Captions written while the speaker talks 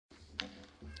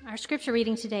Our scripture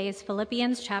reading today is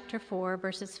Philippians chapter 4,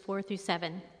 verses 4 through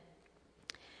 7.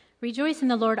 Rejoice in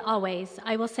the Lord always.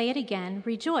 I will say it again,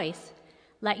 rejoice.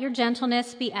 Let your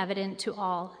gentleness be evident to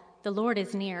all. The Lord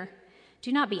is near.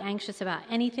 Do not be anxious about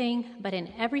anything, but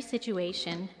in every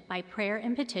situation, by prayer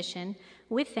and petition,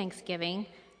 with thanksgiving,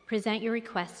 present your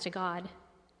requests to God.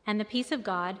 And the peace of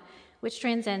God, which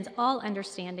transcends all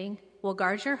understanding, will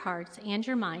guard your hearts and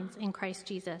your minds in Christ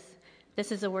Jesus.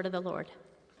 This is the word of the Lord.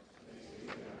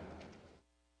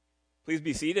 Please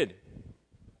be seated.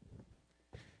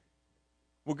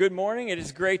 Well, good morning. It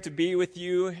is great to be with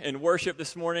you in worship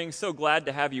this morning. So glad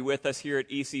to have you with us here at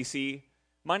ECC.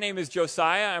 My name is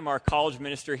Josiah. I'm our college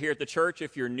minister here at the church.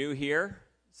 If you're new here,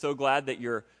 so glad that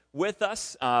you're with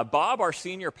us. Bob, our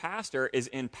senior pastor, is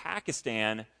in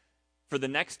Pakistan for the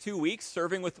next 2 weeks,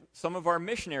 serving with some of our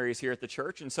missionaries here at the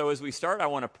church. And so as we start, I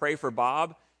want to pray for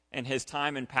Bob and his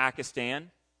time in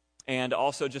Pakistan, and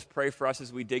also just pray for us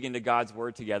as we dig into God's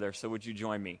Word together. So would you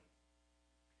join me?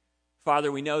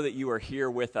 Father, we know that you are here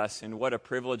with us, and what a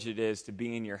privilege it is to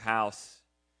be in your house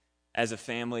as a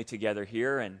family together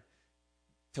here and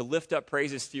to lift up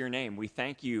praises to your name. We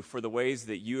thank you for the ways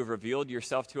that you have revealed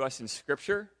yourself to us in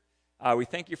Scripture. We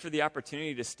thank you for the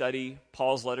opportunity to study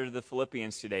Paul's letter to the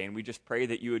Philippians today, and we just pray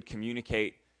that you would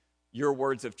communicate your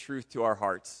words of truth to our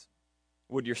hearts.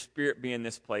 Would your Spirit be in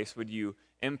this place? Would you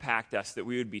impact us that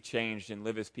we would be changed and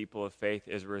live as people of faith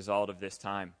as a result of this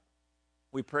time?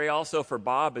 We pray also for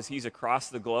Bob as he's across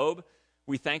the globe.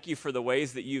 We thank you for the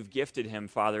ways that you've gifted him,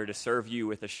 Father, to serve you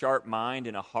with a sharp mind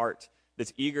and a heart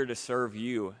that's eager to serve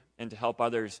you and to help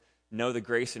others know the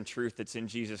grace and truth that's in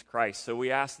Jesus Christ. So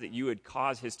we ask that you would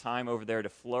cause his time over there to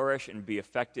flourish and be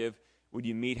effective. Would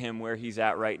you meet him where he's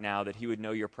at right now, that he would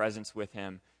know your presence with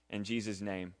him. In Jesus'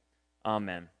 name,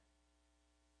 amen.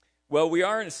 Well, we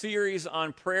are in a series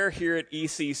on prayer here at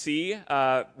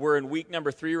ECC. We're in week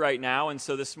number 3 right now, and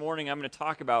so this morning I'm going to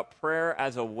talk about prayer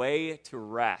as a way to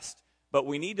rest. But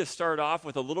we need to start off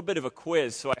with a little bit of a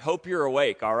quiz, so I hope you're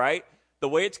awake, all right? The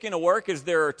way it's going to work is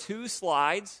there are 2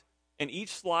 slides, and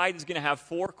each slide is going to have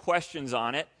 4 questions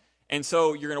on it. And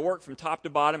so you're going to work from top to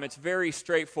bottom. It's very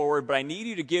straightforward, but I need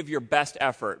you to give your best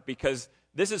effort because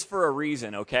this is for a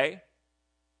reason, okay?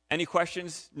 Any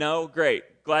questions? No?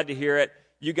 Great. Glad to hear it.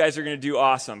 You guys are going to do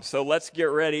awesome. So let's get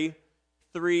ready.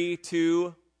 3,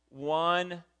 2,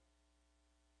 1.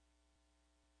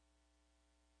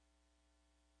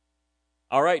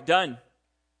 All right, done.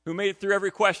 Who made it through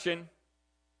every question?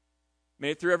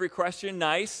 Made it through every question?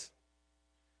 Nice.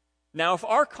 Now, if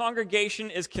our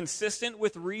congregation is consistent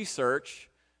with research,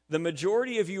 the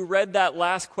majority of you read that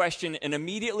last question and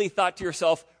immediately thought to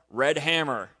yourself, red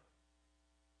hammer.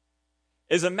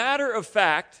 As a matter of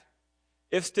fact,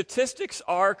 if statistics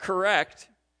are correct,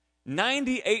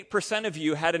 98% of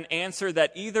you had an answer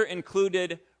that either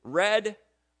included red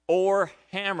or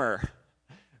hammer.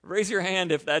 Raise your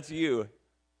hand if that's you.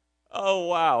 Oh,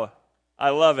 wow.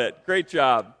 I love it. Great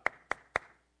job.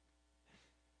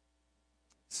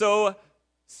 So,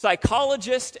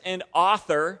 psychologist and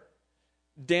author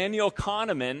Daniel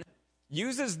Kahneman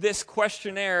uses this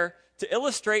questionnaire to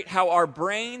illustrate how our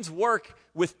brains work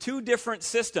with 2 different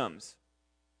systems.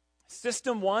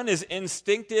 System 1 is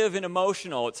instinctive and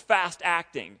emotional. It's fast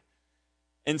acting.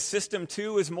 And System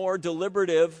 2 is more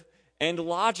deliberative and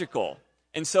logical.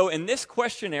 And so in this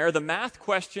questionnaire, the math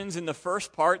questions in the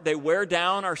first part, they wear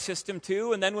down our System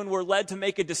 2. And then when we're led to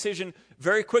make a decision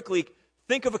very quickly,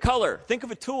 think of a color, think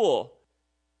of a tool.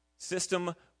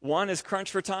 System 1 is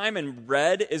crunch for time, and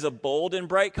red is a bold and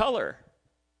bright color.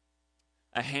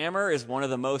 A hammer is one of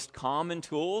the most common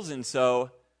tools, and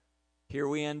so here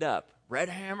we end up. Red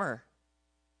hammer.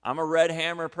 I'm a red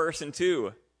hammer person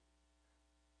too.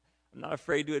 I'm not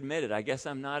afraid to admit it. I guess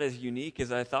I'm not as unique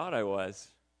as I thought I was.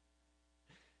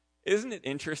 Isn't it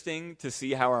interesting to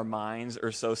see how our minds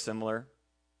are so similar?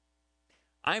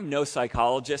 I'm no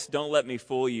psychologist, don't let me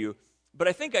fool you, but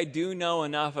I think I do know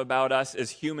enough about us as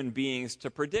human beings to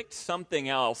predict something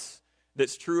else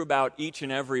that's true about each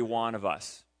and every one of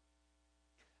us.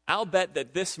 I'll bet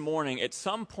that this morning, at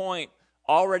some point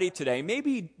already today,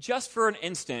 maybe just for an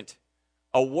instant,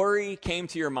 a worry came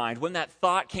to your mind. When that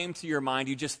thought came to your mind,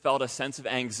 you just felt a sense of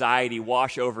anxiety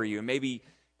wash over you. Maybe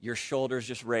your shoulders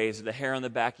just raised, the hair on the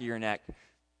back of your neck.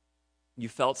 You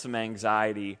felt some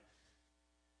anxiety.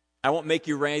 I won't make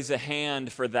you raise a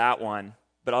hand for that one,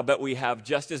 but I'll bet we have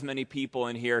just as many people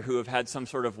in here who have had some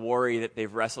sort of worry that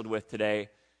they've wrestled with today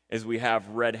as we have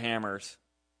red hammers.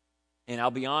 And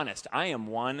I'll be honest, I am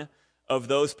one of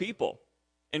those people.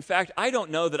 In fact, I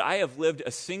don't know that I have lived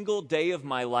a single day of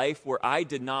my life where I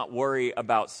did not worry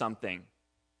about something.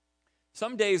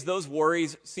 Some days those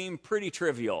worries seem pretty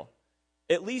trivial.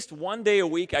 At least one day a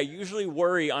week, I usually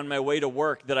worry on my way to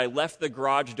work that I left the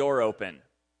garage door open.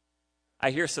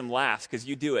 I hear some laughs because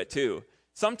you do it too.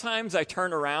 Sometimes I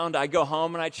turn around, I go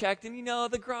home and I checked, and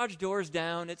the garage door's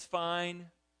down, it's fine.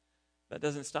 That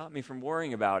doesn't stop me from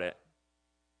worrying about it.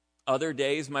 Other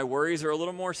days, my worries are a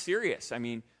little more serious.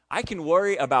 I can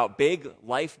worry about big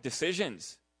life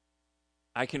decisions.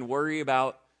 I can worry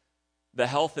about the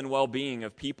health and well-being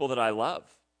of people that I love.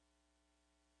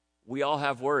 We all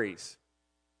have worries.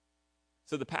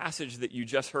 So the passage that you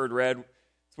just heard read is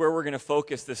where we're going to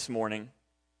focus this morning.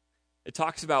 It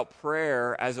talks about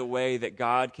prayer as a way that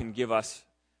God can give us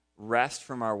rest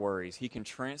from our worries. He can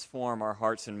transform our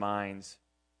hearts and minds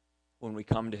when we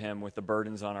come to him with the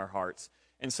burdens on our hearts.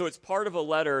 And so it's part of a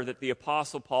letter that the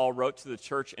Apostle Paul wrote to the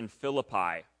church in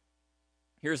Philippi.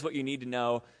 Here's what you need to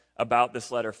know about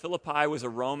this letter. Philippi was a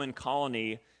Roman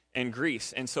colony in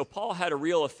Greece. And so Paul had a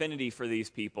real affinity for these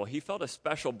people. He felt a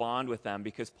special bond with them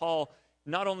because Paul,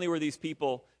 not only were these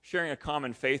people sharing a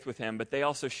common faith with him, but they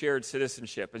also shared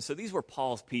citizenship. And so these were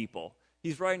Paul's people.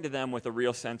 He's writing to them with a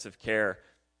real sense of care.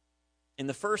 And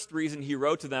the first reason he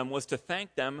wrote to them was to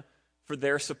thank them for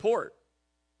their support.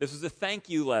 This was a thank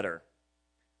you letter.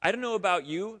 I don't know about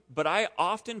you, but I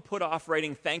often put off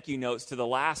writing thank you notes to the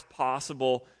last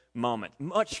possible moment,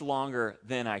 much longer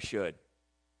than I should.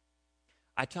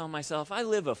 I tell myself, I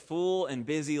live a full and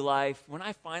busy life. When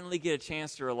I finally get a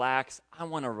chance to relax, I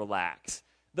want to relax.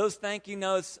 Those thank you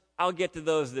notes, I'll get to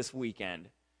those this weekend.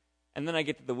 And then I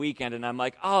get to the weekend and I'm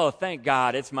like, oh, thank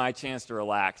God, it's my chance to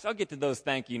relax. I'll get to those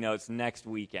thank you notes next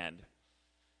weekend.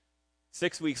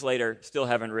 6 weeks later, still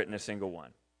haven't written a single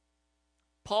one.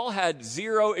 Paul had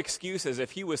zero excuses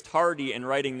if he was tardy in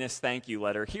writing this thank you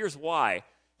letter. Here's why.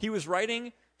 He was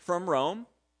writing from Rome,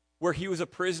 where he was a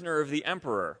prisoner of the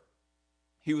emperor.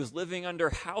 He was living under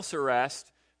house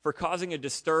arrest for causing a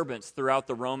disturbance throughout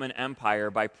the Roman Empire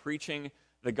by preaching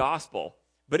the gospel.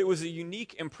 But it was a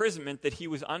unique imprisonment that he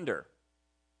was under.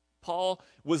 Paul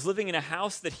was living in a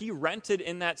house that he rented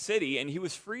in that city, and he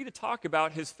was free to talk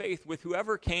about his faith with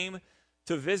whoever came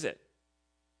to visit.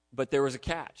 But there was a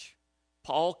catch.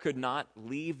 Paul could not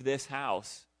leave this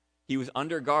house. He was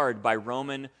under guard by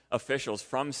Roman officials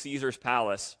from Caesar's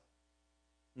palace,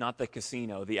 not the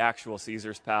casino, the actual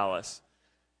Caesar's palace.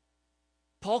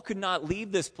 Paul could not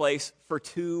leave this place for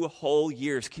 2 whole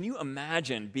years. Can you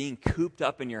imagine being cooped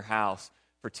up in your house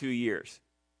for 2 years?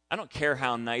 I don't care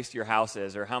how nice your house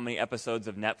is or how many episodes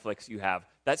of Netflix you have.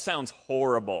 That sounds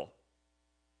horrible.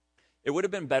 It would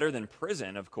have been better than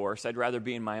prison, of course. I'd rather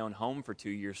be in my own home for 2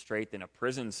 years straight than a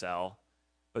prison cell.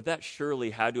 But that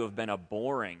surely had to have been a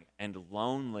boring and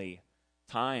lonely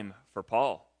time for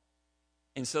Paul.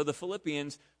 And so the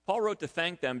Philippians, Paul wrote to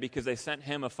thank them because they sent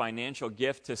him a financial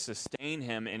gift to sustain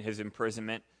him in his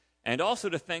imprisonment, and also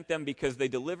to thank them because they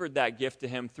delivered that gift to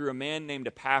him through a man named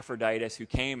Epaphroditus who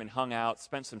came and hung out,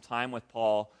 spent some time with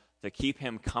Paul to keep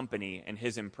him company in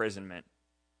his imprisonment.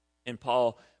 And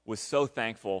Paul was so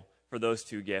thankful for those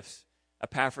 2 gifts.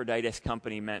 Epaphroditus'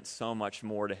 company meant so much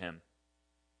more to him.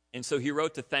 And so he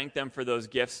wrote to thank them for those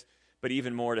gifts, but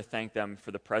even more to thank them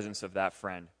for the presence of that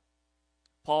friend.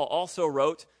 Paul also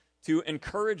wrote to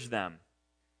encourage them,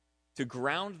 to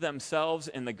ground themselves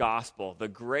in the gospel, the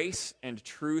grace and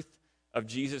truth of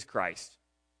Jesus Christ.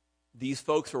 These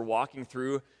folks were walking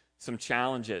through some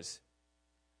challenges.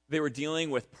 They were dealing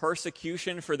with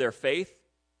persecution for their faith.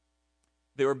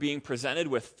 They were being presented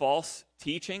with false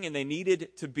teaching, and they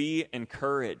needed to be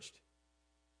encouraged.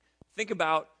 Think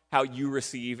about how you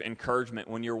receive encouragement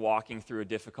when you're walking through a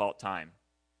difficult time.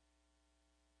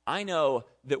 I know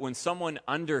that when someone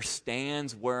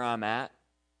understands where I'm at,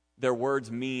 their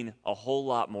words mean a whole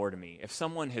lot more to me. If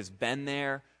someone has been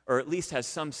there, or at least has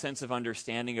some sense of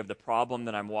understanding of the problem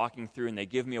that I'm walking through, and they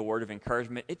give me a word of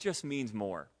encouragement, it just means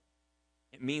more.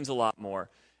 It means a lot more.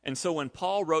 And so when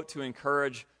Paul wrote to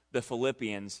encourage the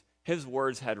Philippians, his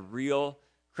words had real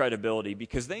credibility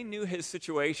because they knew his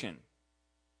situation.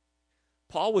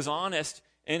 Paul was honest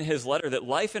in his letter that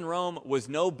life in Rome was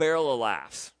no barrel of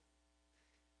laughs.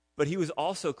 But he was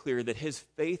also clear that his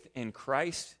faith in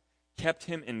Christ kept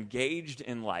him engaged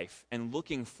in life and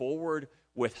looking forward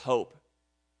with hope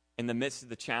in the midst of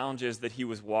the challenges that he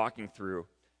was walking through.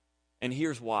 And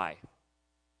here's why.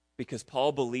 Because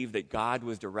Paul believed that God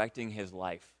was directing his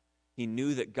life. He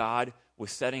knew that God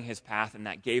was setting his path, and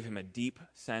that gave him a deep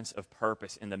sense of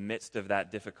purpose in the midst of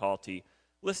that difficulty.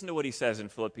 Listen to what he says in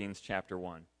Philippians chapter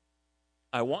 1.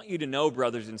 I want you to know,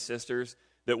 brothers and sisters,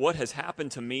 that what has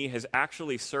happened to me has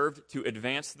actually served to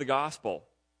advance the gospel.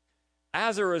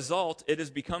 As a result, it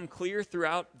has become clear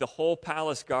throughout the whole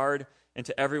palace guard and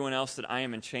to everyone else that I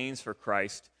am in chains for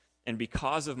Christ, and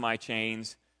because of my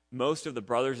chains, most of the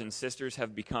brothers and sisters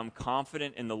have become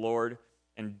confident in the Lord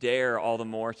and dare all the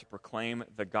more to proclaim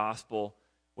the gospel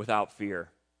without fear.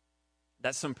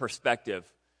 That's some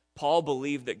perspective. Paul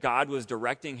believed that God was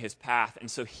directing his path, and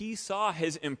so he saw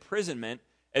his imprisonment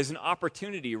as an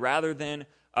opportunity rather than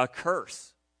a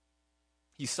curse.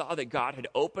 He saw that God had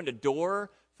opened a door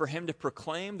for him to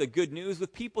proclaim the good news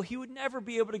with people he would never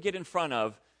be able to get in front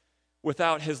of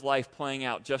without his life playing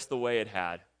out just the way it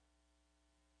had.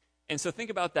 And so think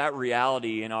about that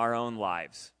reality in our own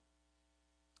lives.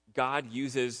 God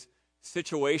uses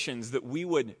situations that we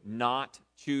would not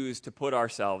choose to put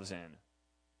ourselves in,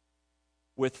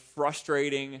 with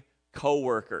frustrating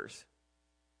coworkers,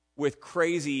 with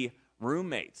crazy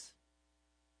roommates,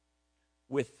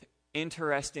 with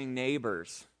interesting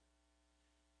neighbors,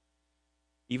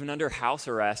 even under house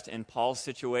arrest in Paul's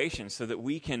situation, so that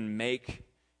we can make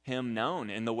him known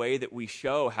in the way that we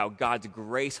show how God's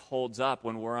grace holds up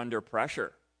when we're under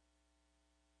pressure,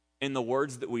 in the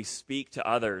words that we speak to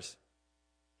others.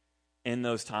 In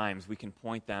those times, we can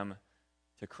point them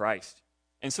to Christ.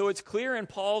 And so it's clear in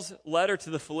Paul's letter to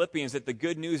the Philippians that the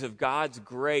good news of God's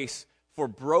grace for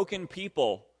broken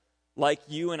people like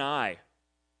you and I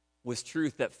was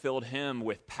truth that filled him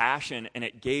with passion, and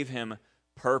it gave him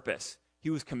purpose. He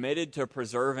was committed to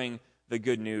preserving the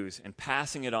good news and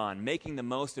passing it on, making the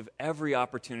most of every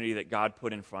opportunity that God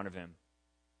put in front of him.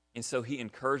 And so he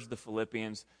encouraged the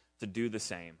Philippians to do the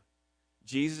same.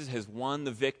 Jesus has won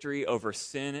the victory over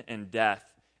sin and death,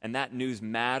 and that news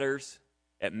matters.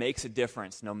 It makes a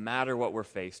difference no matter what we're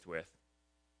faced with.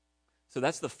 So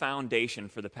that's the foundation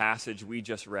for the passage we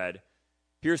just read.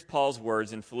 Here's Paul's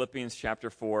words in Philippians chapter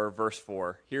 4, verse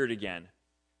 4. Hear it again.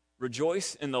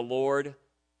 Rejoice in the Lord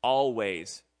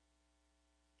always.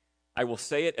 I will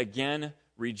say it again,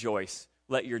 rejoice.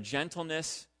 Let your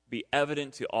gentleness be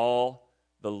evident to all.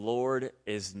 The Lord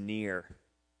is near.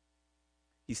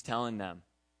 He's telling them,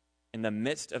 in the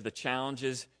midst of the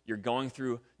challenges you're going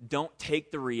through, don't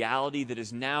take the reality that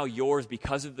is now yours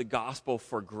because of the gospel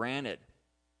for granted.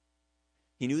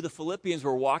 He knew the Philippians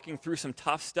were walking through some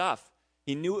tough stuff.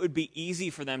 He knew it would be easy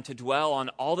for them to dwell on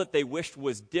all that they wished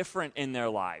was different in their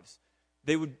lives.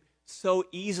 They would so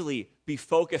easily be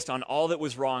focused on all that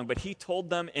was wrong, but he told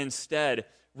them instead,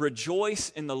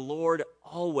 rejoice in the Lord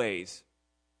always.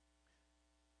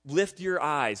 Lift your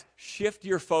eyes, shift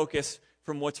your focus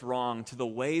from what's wrong to the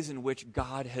ways in which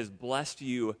God has blessed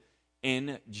you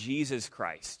in Jesus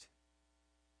Christ.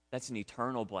 That's an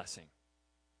eternal blessing.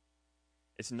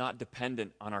 It's not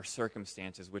dependent on our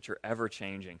circumstances, which are ever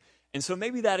changing. And so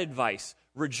maybe that advice,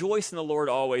 rejoice in the Lord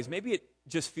always, maybe it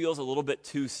just feels a little bit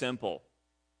too simple.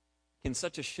 Can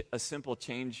such a simple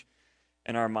change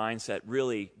in our mindset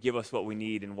really give us what we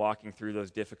need in walking through those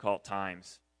difficult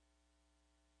times?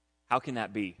 How can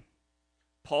that be?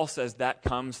 Paul says that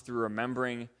comes through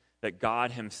remembering that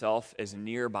God himself is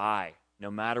nearby.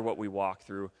 No matter what we walk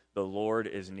through, the Lord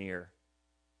is near.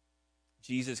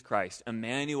 Jesus Christ,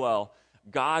 Emmanuel,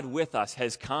 God with us,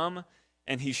 has come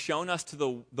and he's shown us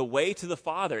to the way to the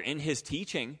Father in his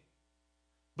teaching.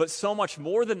 But so much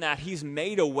more than that, he's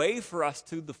made a way for us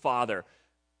to the Father.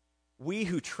 We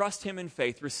who trust him in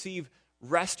faith receive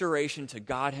restoration to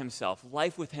God himself,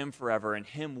 life with him forever, and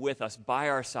him with us by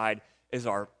our side is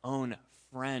our own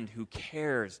friend who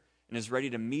cares and is ready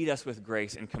to meet us with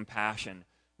grace and compassion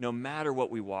no matter what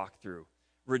we walk through.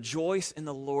 Rejoice in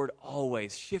the Lord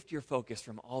always. Shift your focus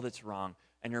from all that's wrong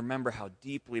and remember how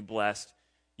deeply blessed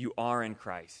you are in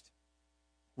Christ.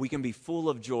 We can be full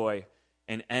of joy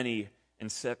in any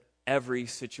and every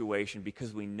situation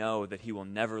because we know that he will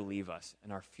never leave us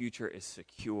and our future is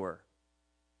secure.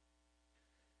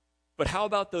 But how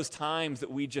about those times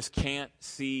that we just can't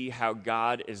see how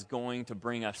God is going to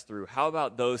bring us through? How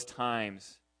about those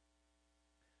times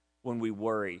when we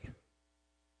worry?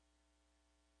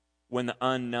 When the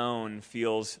unknown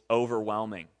feels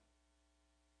overwhelming?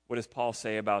 What does Paul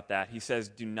say about that? He says,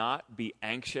 do not be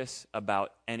anxious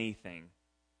about anything,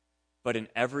 but in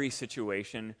every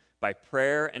situation, by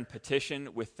prayer and petition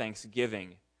with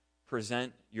thanksgiving,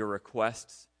 present your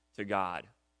requests to God.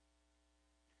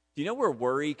 Do you know where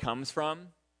worry comes from?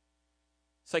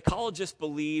 Psychologists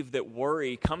believe that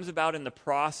worry comes about in the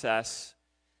process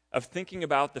of thinking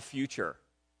about the future,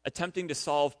 attempting to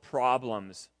solve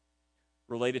problems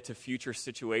related to future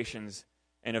situations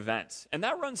and events. And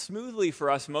that runs smoothly for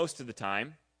us most of the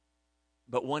time.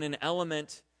 But when an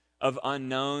element of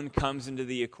unknown comes into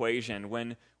the equation,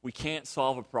 when we can't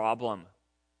solve a problem,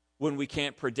 when we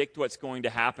can't predict what's going to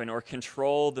happen or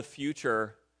control the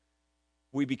future,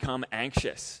 we become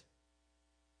anxious.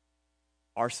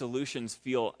 Our solutions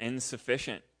feel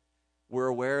insufficient. We're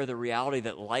aware of the reality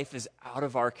that life is out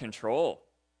of our control.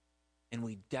 And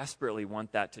we desperately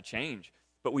want that to change.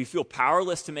 But we feel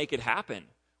powerless to make it happen.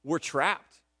 We're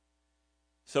trapped.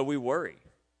 So we worry.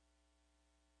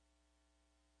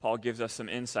 Paul gives us some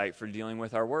insight for dealing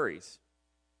with our worries.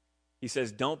 He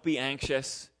says, don't be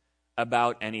anxious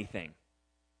about anything.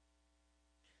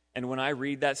 And when I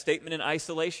read that statement in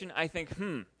isolation, I think,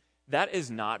 that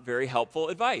is not very helpful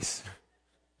advice.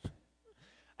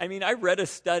 I mean, I read a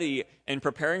study in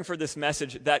preparing for this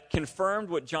message that confirmed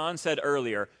what John said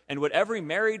earlier, and what every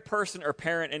married person or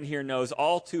parent in here knows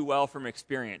all too well from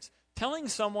experience. Telling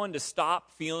someone to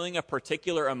stop feeling a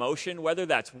particular emotion, whether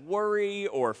that's worry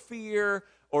or fear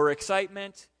or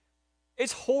excitement,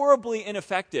 it's horribly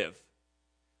ineffective.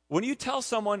 When you tell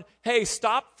someone, hey,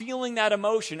 stop feeling that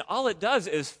emotion, all it does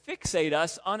is fixate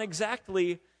us on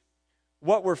exactly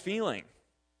what we're feeling.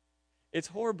 It's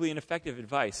horribly ineffective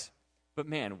advice. But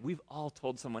man, we've all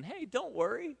told someone, hey, don't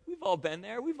worry. We've all been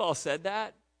there. We've all said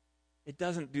that. It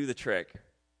doesn't do the trick.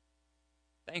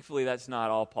 Thankfully, that's not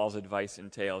all Paul's advice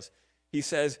entails. He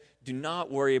says, do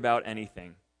not worry about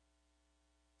anything.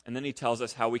 And then he tells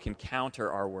us how we can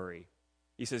counter our worry.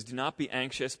 He says, do not be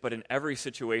anxious, but in every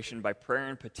situation, by prayer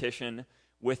and petition,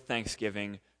 with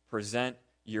thanksgiving, present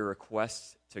your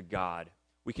requests to God.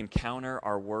 We can counter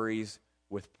our worries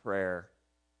with prayer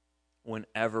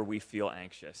whenever we feel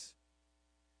anxious.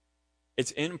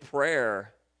 It's in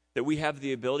prayer that we have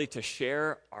the ability to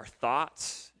share our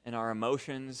thoughts and our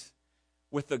emotions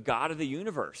with the God of the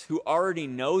universe, who already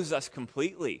knows us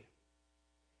completely.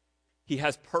 He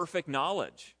has perfect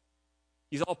knowledge.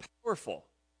 He's all powerful.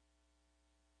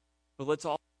 But let's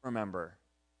all remember,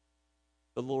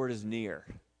 the Lord is near.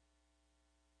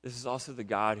 This is also the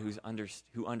God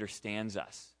who understands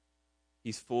us.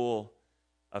 He's full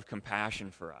of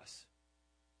compassion for us.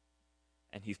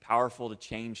 And he's powerful to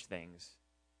change things.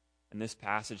 And this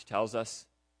passage tells us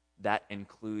that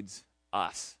includes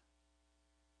us.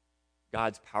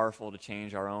 God's powerful to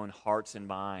change our own hearts and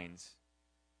minds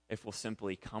if we'll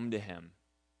simply come to him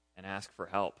and ask for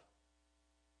help.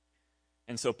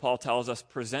 And so Paul tells us,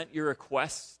 present your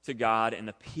requests to God, and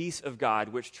the peace of God,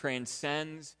 which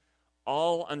transcends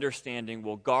all understanding,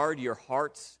 will guard your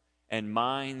hearts and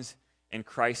minds in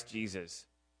Christ Jesus.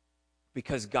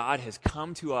 Because God has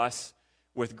come to us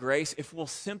with grace, if we'll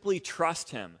simply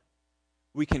trust him,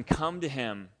 we can come to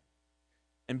him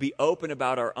and be open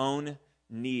about our own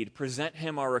need. Present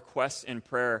him our requests in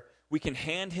prayer. We can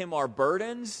hand him our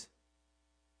burdens,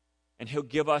 and he'll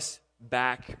give us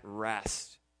back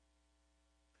rest.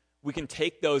 We can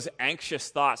take those anxious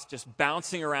thoughts just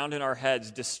bouncing around in our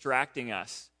heads, distracting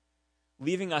us,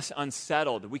 leaving us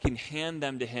unsettled. We can hand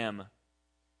them to him,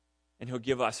 and he'll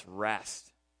give us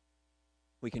rest.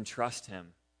 We can trust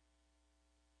him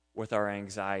with our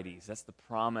anxieties. That's the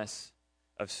promise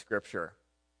of Scripture.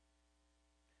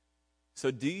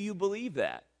 So do you believe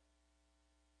that?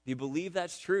 Do you believe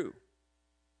that's true?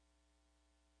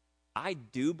 I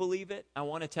do believe it, I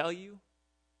want to tell you.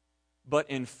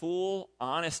 But in full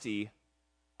honesty,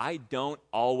 I don't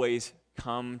always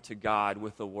come to God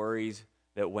with the worries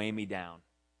that weigh me down.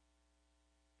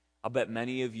 I'll bet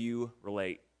many of you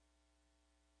relate.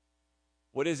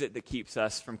 What is it that keeps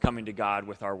us from coming to God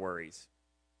with our worries?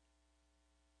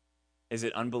 Is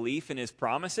it unbelief in his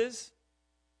promises?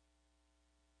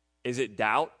 Is it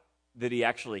doubt that he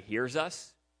actually hears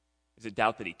us? Is it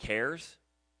doubt that he cares?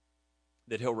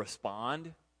 That he'll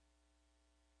respond?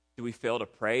 Do we fail to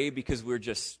pray because we're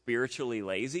just spiritually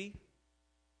lazy?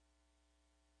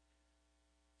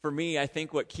 For me, I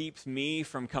think what keeps me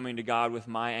from coming to God with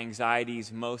my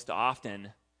anxieties most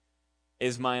often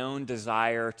is my own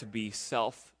desire to be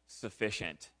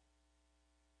self-sufficient.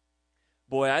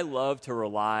 Boy, I love to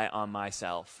rely on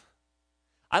myself.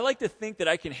 I like to think that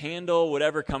I can handle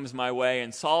whatever comes my way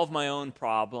and solve my own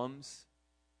problems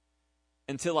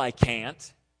until I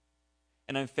can't.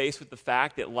 And I'm faced with the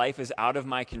fact that life is out of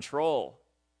my control.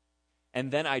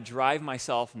 And then I drive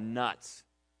myself nuts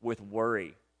with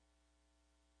worry.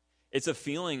 It's a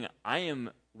feeling I am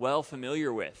well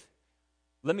familiar with.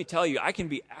 Let me tell you, I can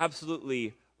be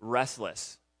absolutely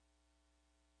restless.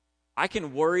 I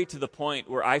can worry to the point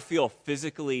where I feel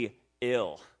physically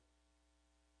ill.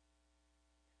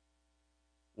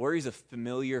 Worry is a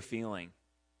familiar feeling.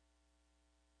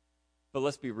 But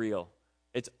let's be real,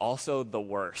 it's also the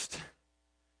worst.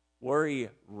 Worry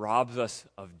robs us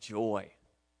of joy.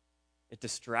 It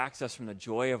distracts us from the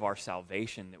joy of our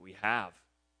salvation that we have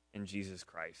in Jesus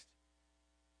Christ.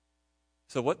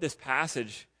 So what this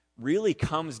passage really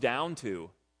comes down to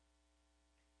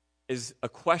is a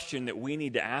question that we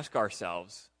need to ask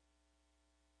ourselves.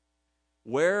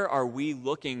 Where are we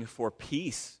looking for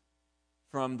peace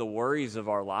from the worries of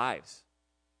our lives?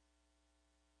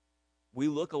 we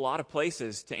look a lot of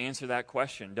places to answer that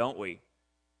question, don't we?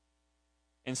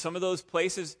 And some of those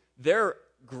places, they're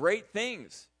great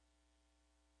things,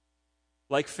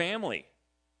 like family,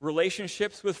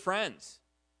 relationships with friends,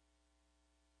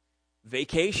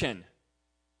 vacation.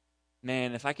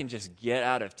 Man, if I can just get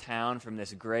out of town from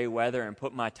this gray weather and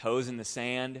put my toes in the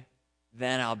sand,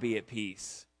 then I'll be at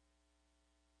peace.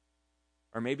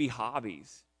 Or maybe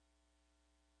hobbies.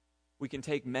 We can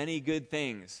take many good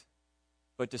things,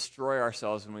 but destroy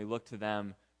ourselves when we look to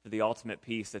them for the ultimate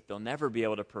peace that they'll never be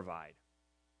able to provide.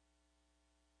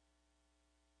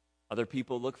 Other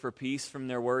people look for peace from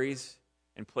their worries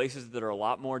in places that are a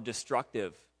lot more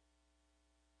destructive,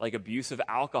 like abuse of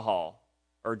alcohol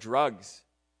or drugs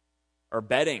or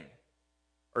betting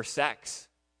or sex.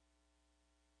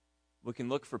 We can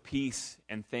look for peace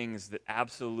in things that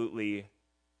absolutely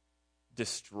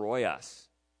destroy us.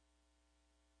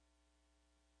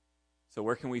 So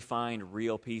where can we find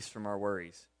real peace from our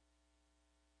worries?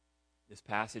 This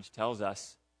passage tells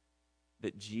us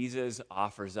that Jesus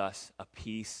offers us a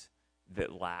peace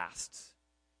that lasts.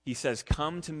 He says,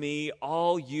 "Come to me,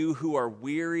 all you who are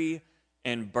weary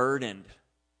and burdened,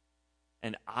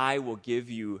 and I will give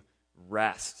you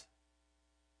rest."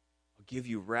 I'll give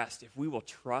you rest. If we will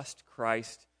trust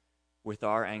Christ with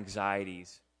our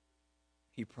anxieties,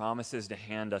 he promises to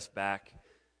hand us back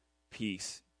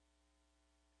peace.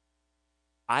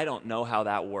 I don't know how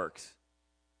that works.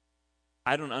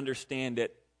 I don't understand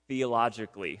it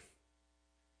theologically.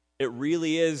 It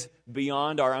really is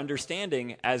beyond our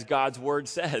understanding, as God's word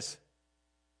says.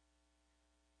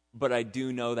 But I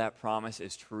do know that promise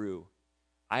is true.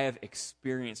 I have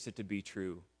experienced it to be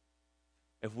true.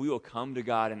 If we will come to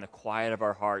God in the quiet of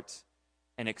our hearts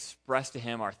and express to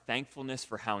him our thankfulness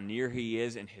for how near he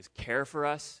is and his care for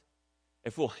us,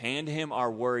 if we'll hand him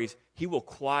our worries, he will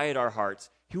quiet our hearts.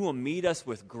 He will meet us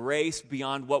with grace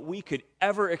beyond what we could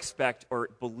ever expect or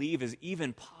believe is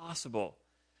even possible.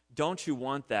 Don't you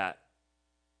want that?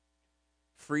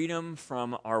 Freedom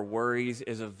from our worries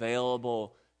is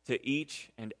available to each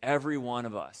and every one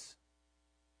of us.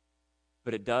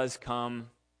 But it does come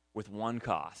with one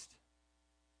cost.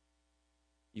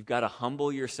 You've got to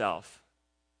humble yourself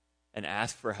and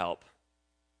ask for help.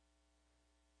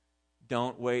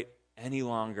 Don't wait any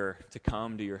longer to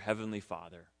come to your Heavenly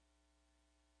Father.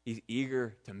 He's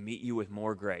eager to meet you with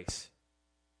more grace.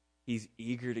 He's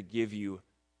eager to give you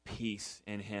peace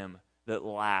in him that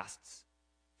lasts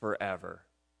forever,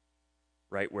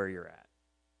 right where you're at.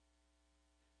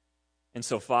 And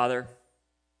so, Father,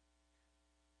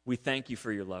 we thank you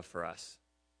for your love for us.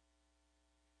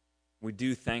 We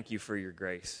do thank you for your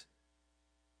grace.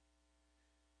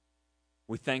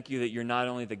 We thank you that you're not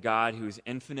only the God who is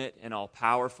infinite and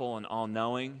all-powerful and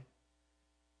all-knowing,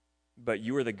 but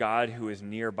you are the God who is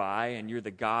nearby, and you're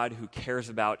the God who cares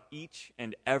about each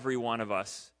and every one of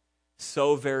us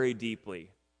so very deeply.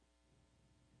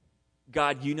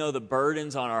 God, you know the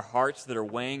burdens on our hearts that are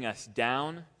weighing us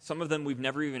down. Some of them we've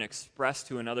never even expressed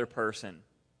to another person.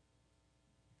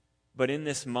 But in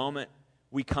this moment,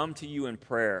 we come to you in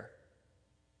prayer.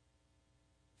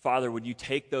 Father, would you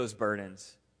take those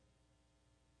burdens?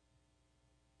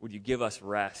 Would you give us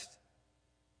rest?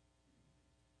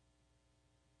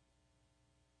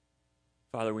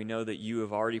 Father, we know that you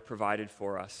have already provided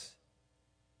for us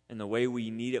in the way we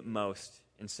need it most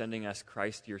in sending us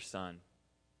Christ, your Son,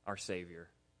 our Savior.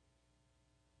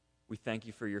 We thank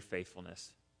you for your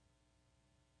faithfulness.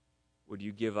 Would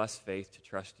you give us faith to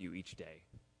trust you each day?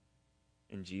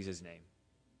 In Jesus' name,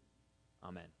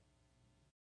 amen.